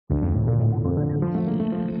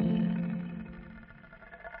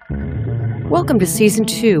Welcome to Season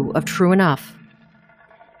 2 of True Enough.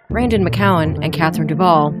 Brandon McCowan and Catherine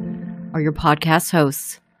Duvall are your podcast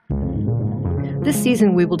hosts. This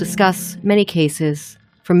season we will discuss many cases,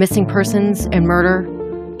 from missing persons and murder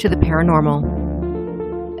to the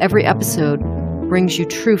paranormal. Every episode brings you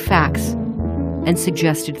true facts and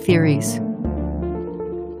suggested theories.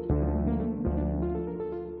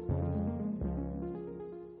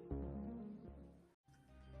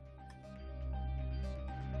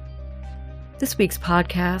 This week's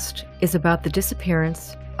podcast is about the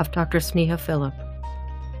disappearance of Dr. Sneha Phillip.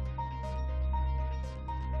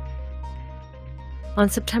 On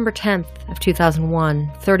September 10th of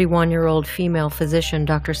 2001, 31-year-old female physician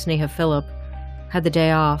Dr. Sneha Phillip had the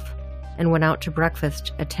day off and went out to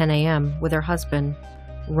breakfast at 10 a.m. with her husband,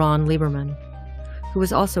 Ron Lieberman, who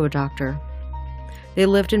was also a doctor. They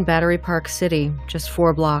lived in Battery Park City, just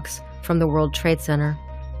 4 blocks from the World Trade Center.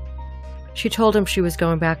 She told him she was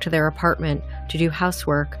going back to their apartment to do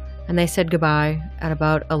housework, and they said goodbye at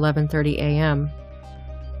about 11:30 a.m.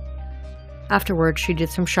 Afterwards, she did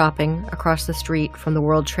some shopping across the street from the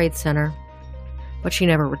World Trade Center, but she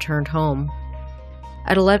never returned home.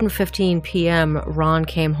 At 11:15 p.m., Ron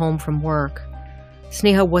came home from work.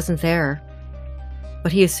 Sneha wasn't there,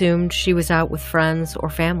 but he assumed she was out with friends or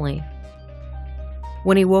family.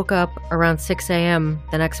 When he woke up around 6 a.m.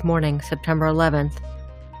 the next morning, September 11th,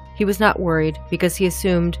 he was not worried because he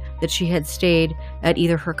assumed that she had stayed at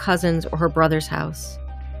either her cousin's or her brother's house.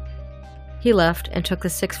 He left and took the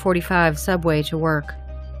 6:45 subway to work.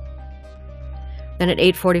 Then at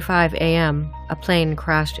 8:45 a.m., a plane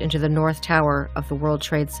crashed into the North Tower of the World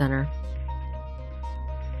Trade Center.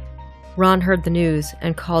 Ron heard the news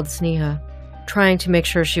and called Sneha, trying to make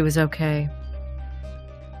sure she was okay.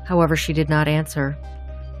 However, she did not answer.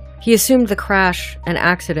 He assumed the crash an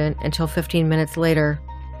accident until 15 minutes later,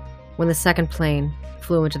 when the second plane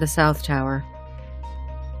flew into the South Tower.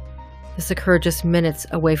 This occurred just minutes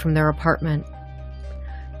away from their apartment.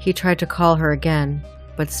 He tried to call her again,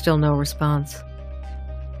 but still no response.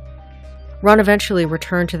 Ron eventually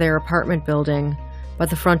returned to their apartment building, but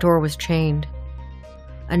the front door was chained.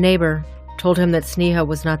 A neighbor told him that Sneha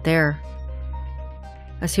was not there.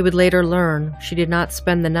 As he would later learn, she did not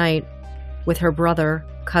spend the night with her brother,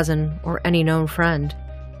 cousin, or any known friend.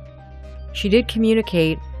 She did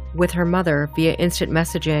communicate with her mother via instant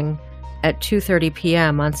messaging at 2:30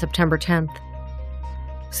 p.m. on September 10th.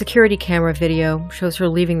 Security camera video shows her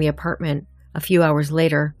leaving the apartment a few hours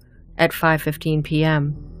later at 5:15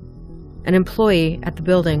 p.m. An employee at the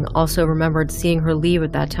building also remembered seeing her leave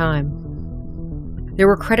at that time. There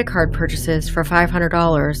were credit card purchases for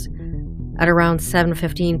 $500 at around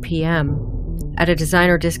 7:15 p.m. at a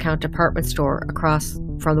designer discount department store across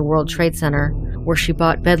from the World Trade Center, where she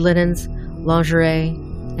bought bed linens, lingerie,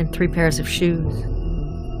 and 3 pairs of shoes.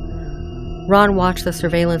 Ron watched the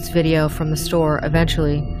surveillance video from the store.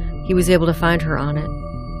 Eventually, he was able to find her on it.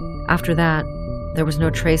 After that, there was no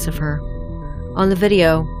trace of her. On the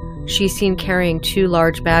video, she's seen carrying 2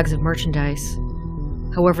 large bags of merchandise.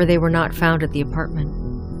 However, they were not found at the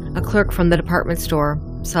apartment. A clerk from the department store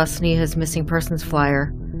saw Sneha's missing persons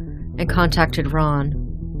flyer and contacted Ron.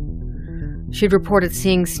 She'd reported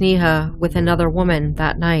seeing Sneha with another woman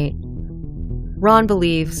that night. Ron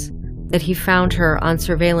believes that he found her on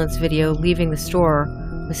surveillance video leaving the store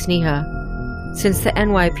with Sneha, since the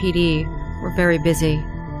NYPD were very busy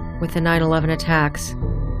with the 9/11 attacks,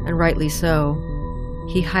 and rightly so.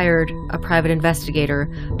 He hired a private investigator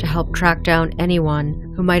to help track down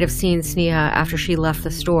anyone who might have seen Sneha after she left the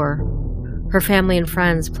store. Her family and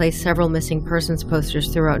friends placed several missing persons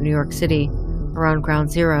posters throughout New York City around Ground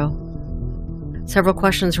Zero. Several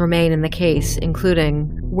questions remain in the case,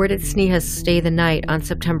 including, where did Sneha stay the night on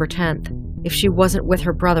September 10th if she wasn't with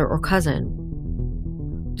her brother or cousin?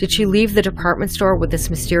 Did she leave the department store with this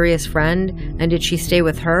mysterious friend, and did she stay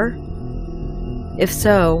with her? If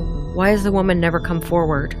so, why has the woman never come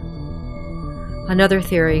forward? Another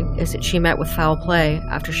theory is that she met with foul play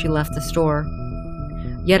after she left the store.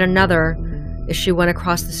 Yet another is she went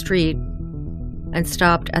across the street and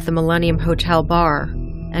stopped at the Millennium Hotel bar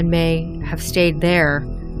and may have stayed there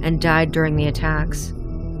and died during the attacks.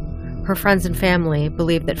 Her friends and family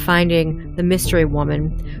believe that finding the mystery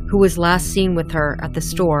woman who was last seen with her at the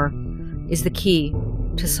store is the key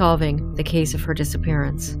to solving the case of her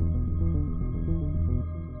disappearance.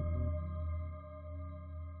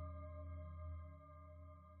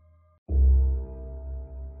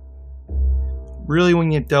 Really,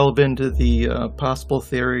 when you delve into the possible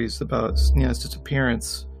theories about Sneha's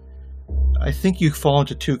disappearance, I think you fall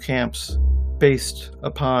into 2 camps based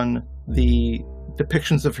upon the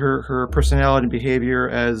depictions of her personality and behavior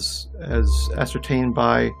as ascertained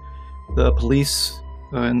by the police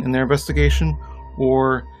in their investigation,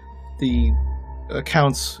 or the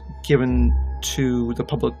accounts given to the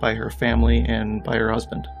public by her family and by her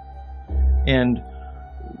husband. And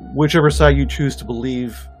whichever side you choose to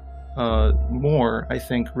believe more, I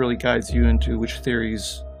think, really guides you into which theory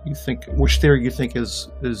you think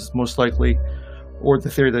is most likely, or the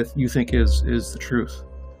theory that you think is the truth.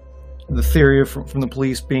 The theory from the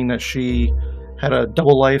police being that she had a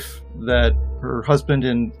double life that her husband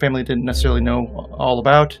and family didn't necessarily know all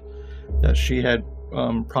about, that she had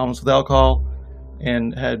problems with alcohol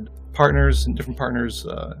and had different partners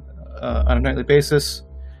on a nightly basis,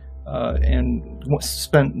 and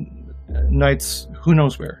spent nights who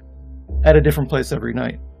knows where, at a different place every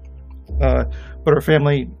night. But her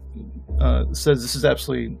family says this is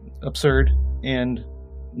absolutely absurd, and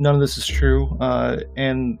none of this is true,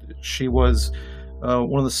 and she was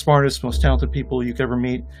one of the smartest, most talented people you could ever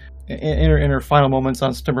meet. In her final moments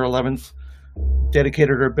on September 11th, dedicated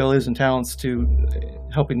her abilities and talents to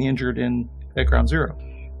helping the injured at Ground Zero.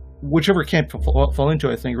 Whichever camp you fall into,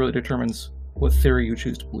 I think, really determines what theory you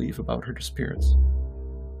choose to believe about her disappearance.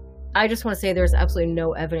 I just want to say there's absolutely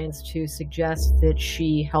no evidence to suggest that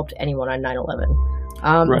she helped anyone on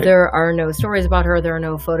 9/11. Right. There are no stories about her. There are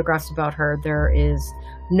no photographs about her. There is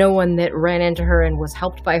no one that ran into her and was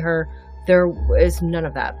helped by her. There is none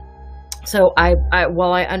of that. So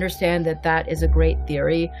while I understand that is a great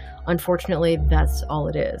theory, unfortunately, that's all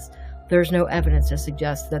it is. There's no evidence to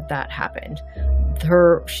suggest that happened.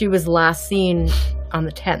 She was last seen on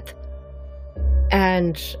the 10th.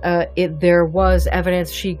 And there was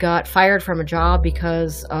evidence she got fired from a job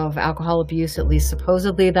because of alcohol abuse, at least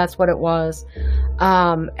supposedly that's what it was.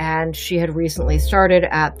 And she had recently started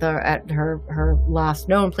at her last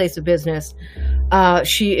known place of business.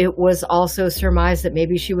 It was also surmised that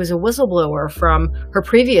maybe she was a whistleblower from her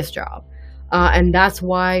previous job. And that's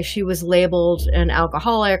why she was labeled an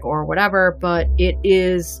alcoholic or whatever, but it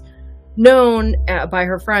is known by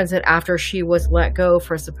her friends that after she was let go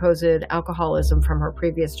for supposed alcoholism from her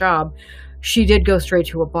previous job, she did go straight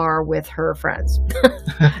to a bar with her friends.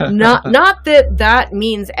 Not that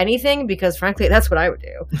means anything, because frankly, that's what I would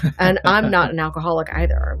do. And I'm not an alcoholic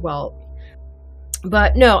either. Well,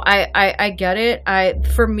 but no, I get it.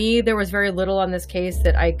 For me, there was very little on this case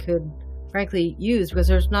that I could frankly use because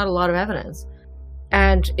there's not a lot of evidence.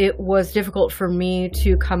 And it was difficult for me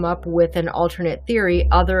to come up with an alternate theory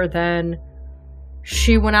other than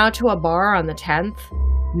she went out to a bar on the 10th.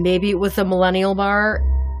 Maybe it was the Millennial Bar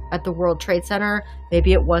at the World Trade Center.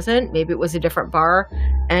 Maybe it wasn't. Maybe it was a different bar.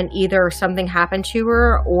 And either something happened to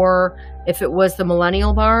her, or if it was the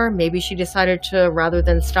Millennial Bar, maybe she decided to, rather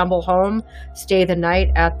than stumble home, stay the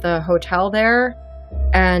night at the hotel there.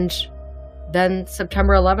 And then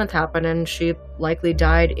September 11th happened, and she likely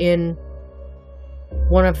died in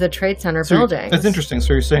one of the Trade Center buildings. That's interesting.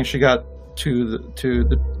 So you're saying she got to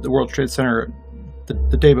the World Trade Center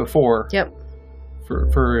the day before. Yep.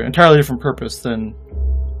 For an entirely different purpose than.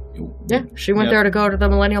 Yeah, she went there to go to the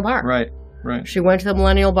Millennial Bar. Right. She went to the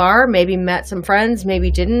Millennial Bar, maybe met some friends, maybe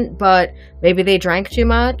didn't, but maybe they drank too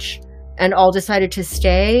much and all decided to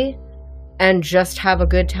stay and just have a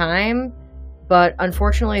good time. But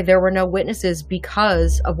unfortunately, there were no witnesses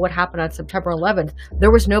because of what happened on September 11th.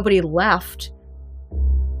 There was nobody left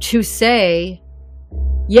to say,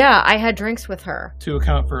 yeah, I had drinks with her. To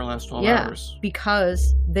account for her last 12 hours.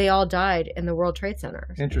 Because they all died in the World Trade Center.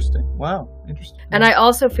 Interesting. Wow. Interesting. And I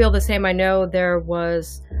also feel the same. I know there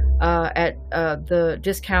was, at the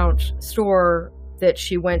discount store that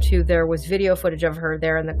she went to, there was video footage of her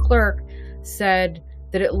there, and the clerk said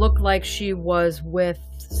that it looked like she was with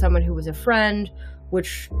someone who was a friend,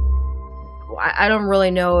 which I don't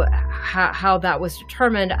really know how that was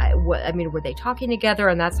determined. I mean, were they talking together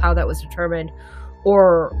and that's how that was determined?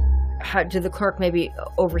 Or did the clerk maybe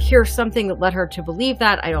overhear something that led her to believe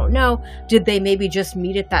that? I don't know. Did they maybe just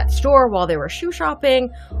meet at that store while they were shoe shopping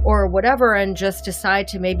or whatever and just decide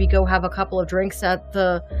to maybe go have a couple of drinks at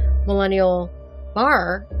the Millennial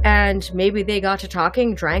Bar? And maybe they got to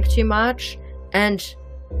talking, drank too much, and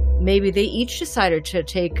maybe they each decided to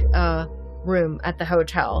take a room at the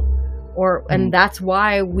hotel. And that's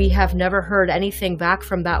why we have never heard anything back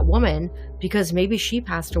from that woman, because maybe she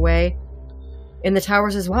passed away in the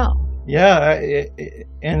towers as well. Yeah,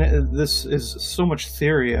 and this is so much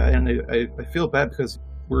theory, and I feel bad because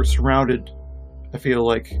we're surrounded, I feel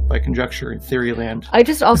like, by conjecture in theory land. I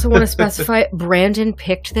just also want to specify, Brandon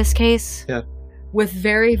picked this case with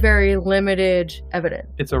very, very limited evidence.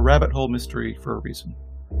 It's a rabbit hole mystery for a reason.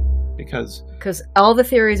 Because all the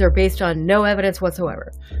theories are based on no evidence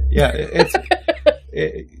whatsoever. Yeah,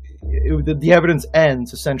 the evidence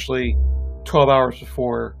ends essentially 12 hours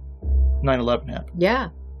before 9/11 happened. Yeah.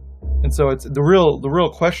 And so it's the real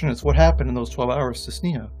question is what happened in those 12 hours to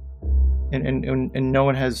Sneha, and no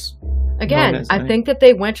one has. Again, I think that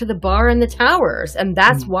they went to the bar in the towers, and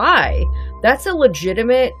that's why. That's a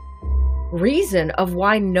legitimate reason of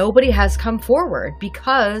why nobody has come forward,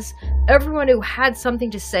 because everyone who had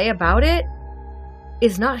something to say about it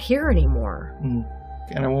is not here anymore.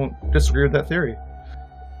 And I won't disagree with that theory.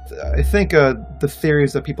 I think the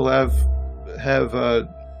theories that people have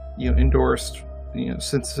endorsed,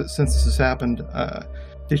 since this has happened.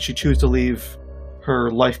 Did she choose to leave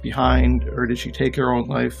her life behind, or did she take her own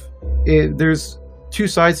life? There's two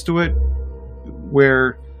sides to it,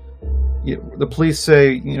 where the police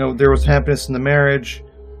say there was happiness in the marriage.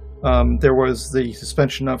 There was the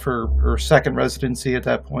suspension of her second residency at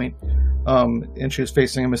that point, and she was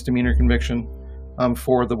facing a misdemeanor conviction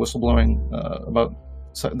for the whistleblowing about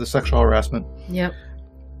the sexual harassment. Yep.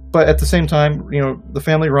 But at the same time, the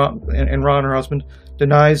family, Ron, her husband,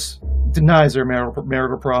 denies their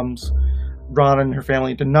marital problems. Ron and her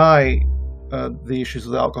family deny the issues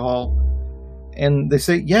with alcohol, and they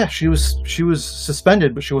say, yeah, she was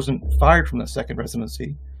suspended, but she wasn't fired from that second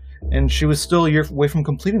residency, and she was still a year away from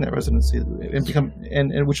completing that residency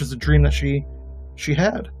and which is a dream that she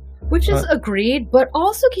had. Which is agreed, but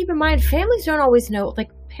also keep in mind, families don't always know,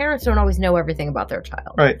 like parents don't always know everything about their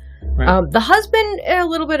child. Right. The husband, a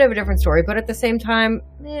little bit of a different story, but at the same time,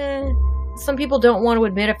 some people don't want to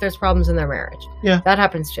admit if there's problems in their marriage. Yeah. That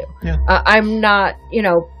happens too. Yeah. I'm not,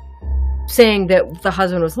 saying that the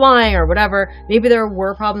husband was lying or whatever. Maybe there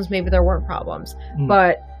were problems, maybe there weren't problems.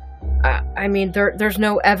 But, there's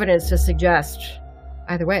no evidence to suggest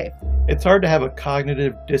either way. It's hard to have a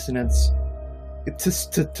cognitive dissonance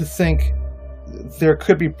to think there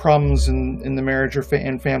could be problems in the marriage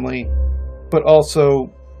and family, but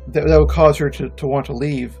also that would cause her to want to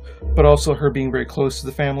leave, but also her being very close to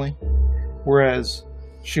the family, whereas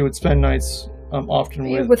she would spend nights often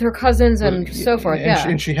with her cousins and so forth.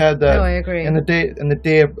 And she had that. No, I agree. And the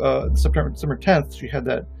day of September 10th, she had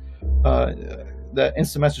that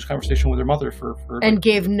instant message conversation with her mother for and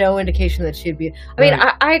gave no indication that she'd be.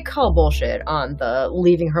 I call bullshit on the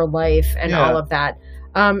leaving her life and all of that.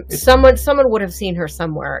 Someone would have seen her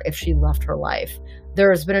somewhere if she left her life.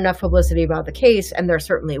 There's been enough publicity about the case, and there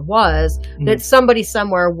certainly was, that somebody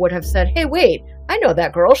somewhere would have said, "Hey, wait, I know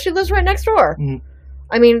that girl. She lives right next door."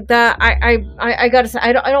 I gotta say,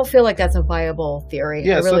 I don't feel like that's a viable theory.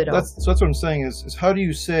 Yeah, I really don't. That's what I'm saying is how do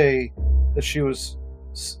you say that she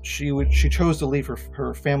chose to leave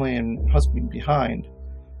her family and husband behind,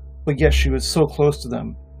 but yet she was so close to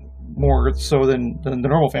them, more so than the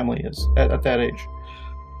normal family is at that age.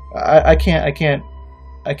 I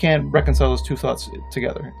can't reconcile those two thoughts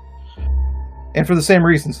together. And for the same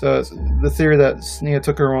reasons, the theory that Sneha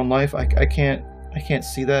took her own life, I can't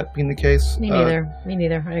see that being the case. Me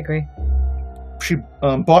neither. I agree. She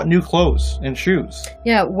bought new clothes and shoes.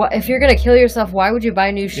 Yeah, if you're gonna kill yourself, why would you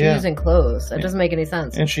buy new shoes and clothes? That doesn't make any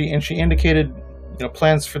sense. And she indicated,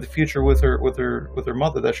 plans for the future with her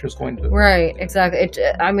mother that she was going to. Right, exactly.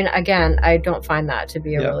 Again, I don't find that to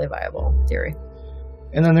be a really viable theory.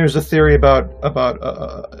 And then there's a theory about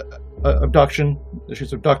abduction. That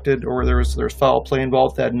she's abducted, or there's foul play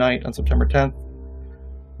involved that night on September 10th.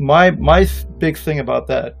 My big thing about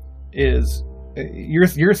that is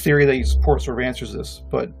your theory that you support sort of answers this,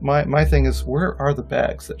 but my thing is, where are the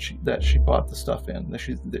bags that she bought the stuff in?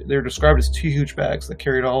 They're described as 2 huge bags that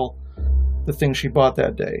carried all the things she bought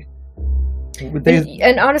that day.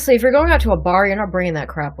 And honestly, if you're going out to a bar, you're not bringing that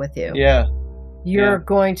crap with you. Yeah. You're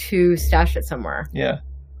going to stash it somewhere. Yeah.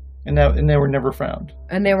 And they were never found.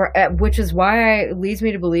 And they were, which is why it leads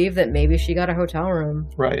me to believe that maybe she got a hotel room.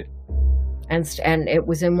 Right. And it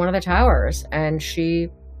was in one of the towers, and she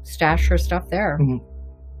stashed her stuff there. Mm-hmm.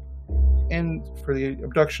 And for the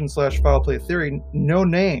abduction / foul play theory, no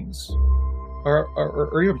names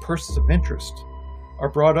or even persons of interest are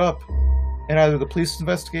brought up in either the police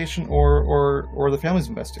investigation or the family's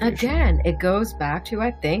investigation. Again, it goes back to,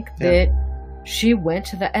 I think, that she went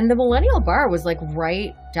to and the Millennial Bar was like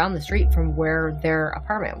right down the street from where their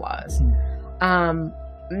apartment was.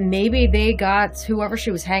 Maybe whoever she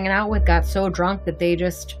was hanging out with got so drunk that they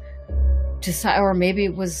just maybe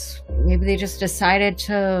they just decided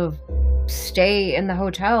to stay in the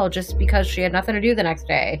hotel just because she had nothing to do the next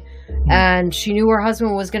day. And she knew her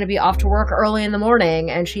husband was going to be off to work early in the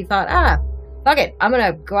morning, and she thought, fuck it, I'm going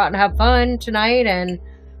to go out and have fun tonight and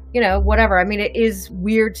whatever. It is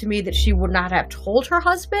weird to me that she would not have told her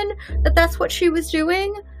husband that that's what she was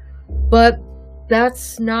doing, but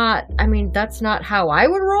that's not how I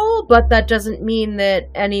would roll, but that doesn't mean that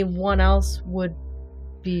anyone else would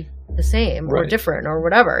be the same or Right. different or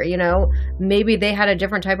whatever, you know? Maybe they had a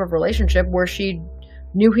different type of relationship where she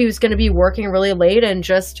knew he was going to be working really late and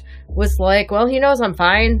just was like, well, he knows I'm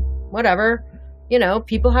fine, whatever. You know,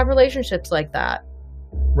 people have relationships like that.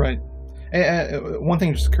 Right. And one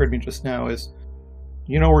thing just occurred to me just now is,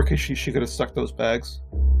 you know where she could have stuck those bags?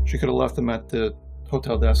 She could have left them at the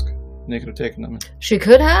hotel desk, and they could have taken them. She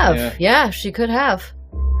could have. Yeah, she could have.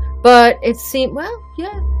 But it seemed, well,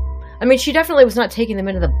 yeah. I mean, she definitely was not taking them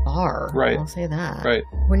into the bar. Right. I'll say that. Right.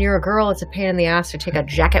 When you're a girl, it's a pain in the ass to take a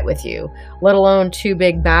jacket with you, let alone 2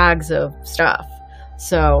 big bags of stuff.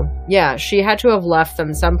 So, yeah, she had to have left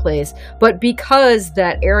them someplace. But because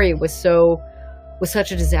that area was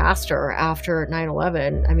such a disaster after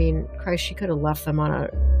 9/11, I mean, Christ, she could have left them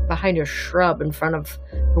behind a shrub in front of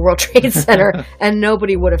the World Trade Center and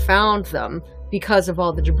nobody would have found them because of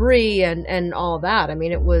all the debris and all that. I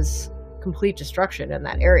mean, it was complete destruction in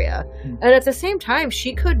that area. And at the same time,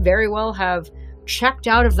 she could very well have checked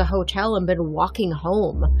out of the hotel and been walking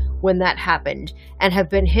home when that happened and have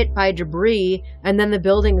been hit by debris and then the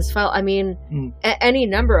buildings fell. I mean, any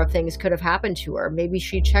number of things could have happened to her. Maybe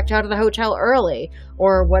she checked out of the hotel early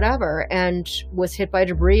or whatever and was hit by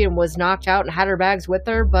debris and was knocked out and had her bags with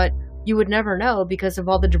her, but you would never know because of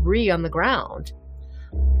all the debris on the ground.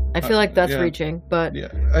 I feel like that's reaching, but yeah,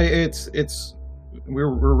 it's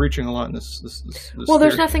we're reaching a lot in this well,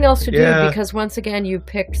 there's theory. nothing else to do because once again you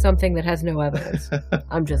picked something that has no evidence.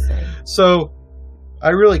 I'm just saying. So I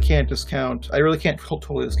really can't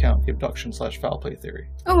totally discount the abduction / foul play theory.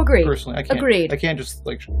 Oh, agreed. Personally, I can't. Agreed. I can't just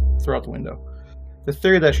like throw out the window. The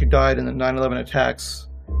theory that she died in the 9/11 attacks,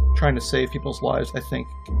 trying to save people's lives,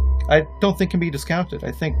 I don't think can be discounted.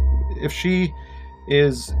 I think if she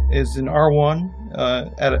is in R1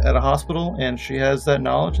 at a hospital and she has that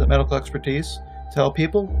knowledge, that medical expertise to help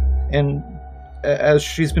people, and as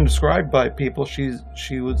she's been described by people, she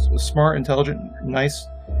was a smart, intelligent, nice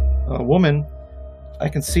woman. I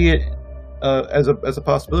can see it as a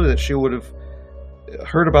possibility that she would have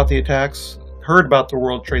heard about the attacks, heard about the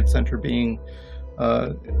World Trade Center being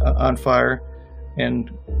on fire,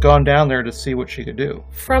 and gone down there to see what she could do.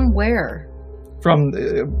 From where? From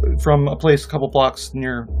a place a couple blocks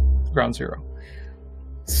near Ground Zero.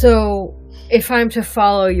 So, if I'm to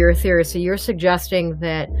follow your theory, so you're suggesting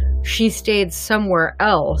that she stayed somewhere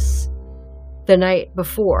else the night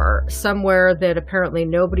before, somewhere that apparently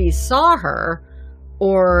nobody saw her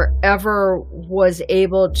or ever was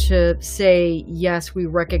able to say, yes, we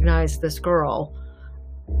recognize this girl.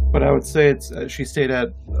 But I would say she stayed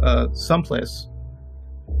at someplace.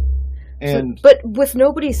 And but with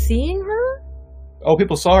nobody seeing her? Oh,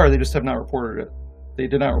 people saw her. They just have not reported it. They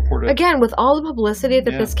did not report it. Again, with all the publicity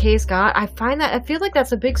that this case got, I feel like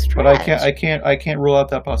that's a big stretch. But I can't rule out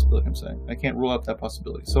that possibility. I'm saying I can't rule out that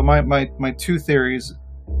possibility. So my 2 theories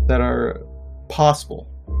that are possible,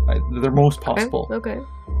 they're most possible. Okay.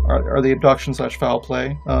 Are the abduction / foul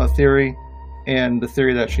play theory, and the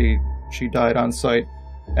theory that she died on site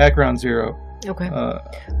at Ground Zero. Okay.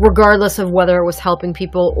 Regardless of whether it was helping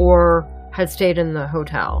people or had stayed in the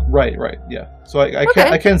hotel. Right, yeah. So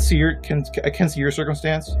I can see your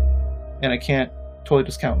circumstance, and I can't totally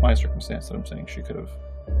discount my circumstance that I'm saying she could have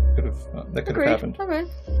happened. Okay.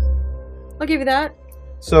 I'll give you that.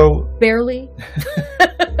 So barely.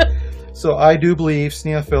 So I do believe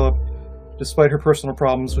Sneha Phillip, despite her personal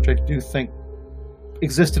problems, which I do think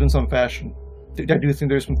existed in some fashion, I do think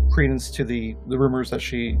there's some credence to the rumors that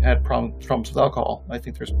she had problems with alcohol. I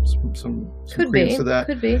think there's some credence to that.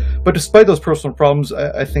 Could be. But despite those personal problems,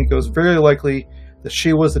 I think it was very likely that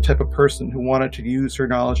she was the type of person who wanted to use her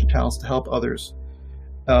knowledge and talents to help others.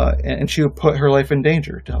 And she would put her life in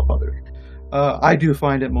danger to help others. I do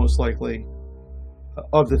find it most likely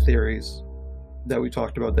of the theories that we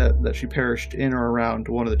talked about that she perished in or around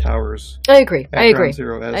one of the towers. I agree. Ground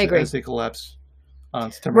Zero as they collapsed.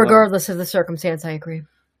 Regardless of the circumstance, I agree.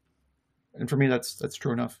 And for me, that's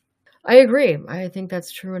true enough. I agree. I think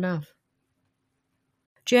that's true enough.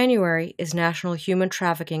 January is National Human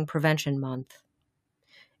Trafficking Prevention Month.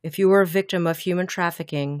 If you are a victim of human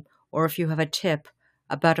trafficking, or if you have a tip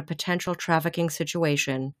about a potential trafficking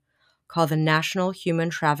situation, call the National Human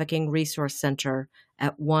Trafficking Resource Center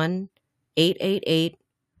at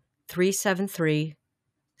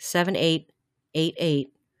 1-888-373-7888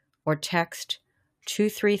 or text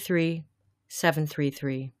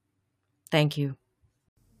 233-733. Thank you.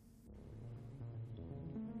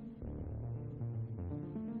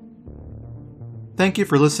 Thank you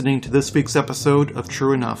for listening to this week's episode of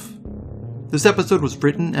True Enough. This episode was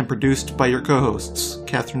written and produced by your co-hosts,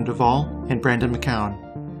 Catherine Duvall and Brandon McCown.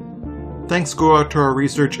 Thanks go out to our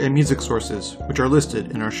research and music sources, which are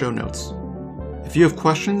listed in our show notes. If you have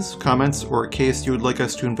questions, comments, or a case you would like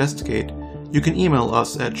us to investigate, you can email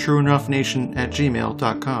us at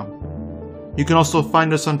trueenouughnation@gmail.com. You can also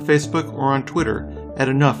find us on Facebook or on Twitter at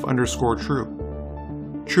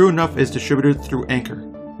enough_true. True Enough is distributed through Anchor.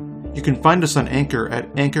 You can find us on Anchor at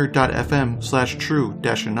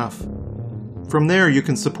anchor.fm/true-enough. From there, you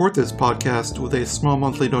can support this podcast with a small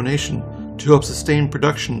monthly donation to help sustain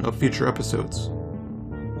production of future episodes.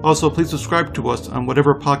 Also, please subscribe to us on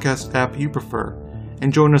whatever podcast app you prefer,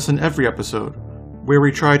 and join us in every episode, where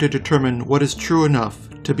we try to determine what is true enough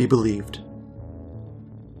to be believed.